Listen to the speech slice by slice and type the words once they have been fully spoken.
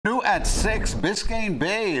New at 6, Biscayne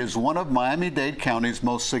Bay is one of Miami-Dade County's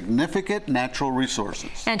most significant natural resources.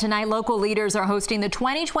 And tonight, local leaders are hosting the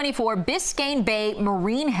 2024 Biscayne Bay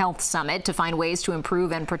Marine Health Summit to find ways to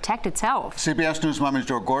improve and protect its health. CBS News Miami's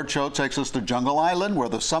Joe Gorcho takes us to Jungle Island, where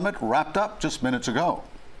the summit wrapped up just minutes ago.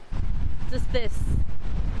 Just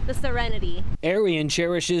the serenity. Arian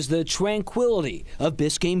cherishes the tranquility of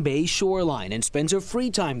Biscayne Bay's shoreline and spends her free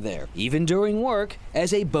time there, even during work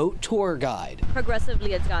as a boat tour guide.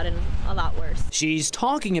 Progressively, it's gotten a lot worse. She's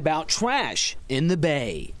talking about trash in the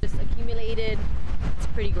bay. Just accumulated. It's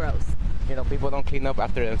pretty gross. You know, people don't clean up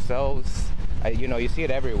after themselves. You see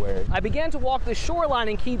it everywhere. I began to walk the shoreline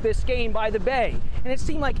in Key Biscayne by the bay, and it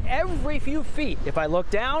seemed like every few feet, if I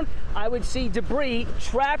looked down, I would see debris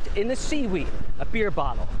trapped in the seaweed, a beer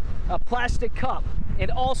bottle, a plastic cup,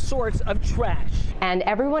 and all sorts of trash. And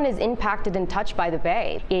everyone is impacted and touched by the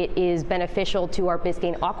bay. It is beneficial to our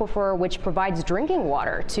Biscayne aquifer, which provides drinking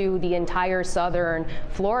water to the entire southern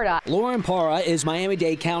Florida. Lauren Parra is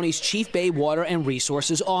Miami-Dade County's Chief Bay Water and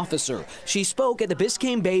Resources Officer. She spoke at the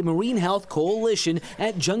Biscayne Bay Marine Health Coalition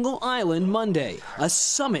at Jungle Island Monday, a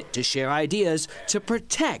summit to share ideas to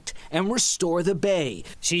protect and restore the bay.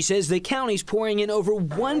 She says the county's pouring in over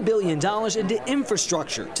 $1 billion into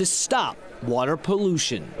infrastructure to stop water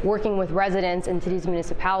pollution. Working with residents in cities and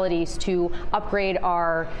municipalities to upgrade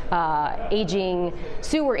our aging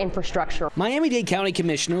sewer infrastructure. Miami-Dade County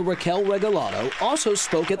Commissioner Raquel Regalado also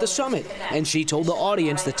spoke at the summit, and she told the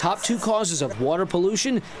audience the top two causes of water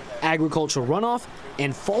pollution: agricultural runoff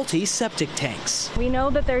and faulty septic tanks. We know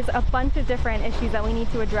that there's a bunch of different issues that we need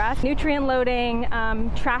to address: nutrient loading,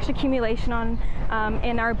 trash accumulation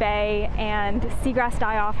in our bay, and seagrass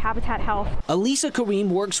die-off, habitat health. Elisa Kareem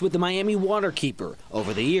works with the Miami Waterkeeper.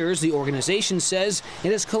 Over the years, the organization says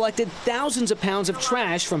it has collected thousands of pounds of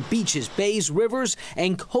trash from beaches, bays, rivers,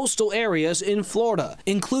 and coastal areas in Florida,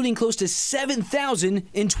 including close to 7,000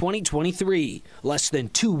 in 2023. Less than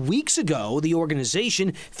 2 weeks ago, the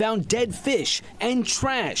organization found dead fish and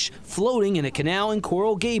trash floating in a canal in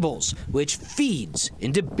Coral Gables, which feeds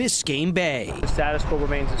into Biscayne Bay. The status quo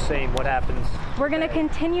remains the same. What happens? We're going to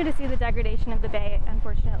continue to see the degradation of the bay,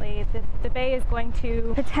 unfortunately. The bay is going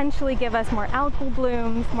to potentially give us more algal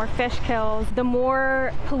blooms, more fish kills. The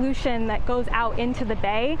more pollution that goes out into the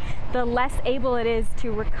bay, the less able it is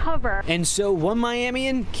to recover. And so one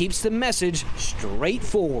Miamian keeps the message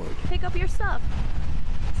straightforward. Pick up your stuff.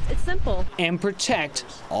 It's simple. And protect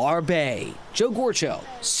our bay. Joe Gorcho,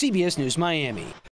 CBS News Miami.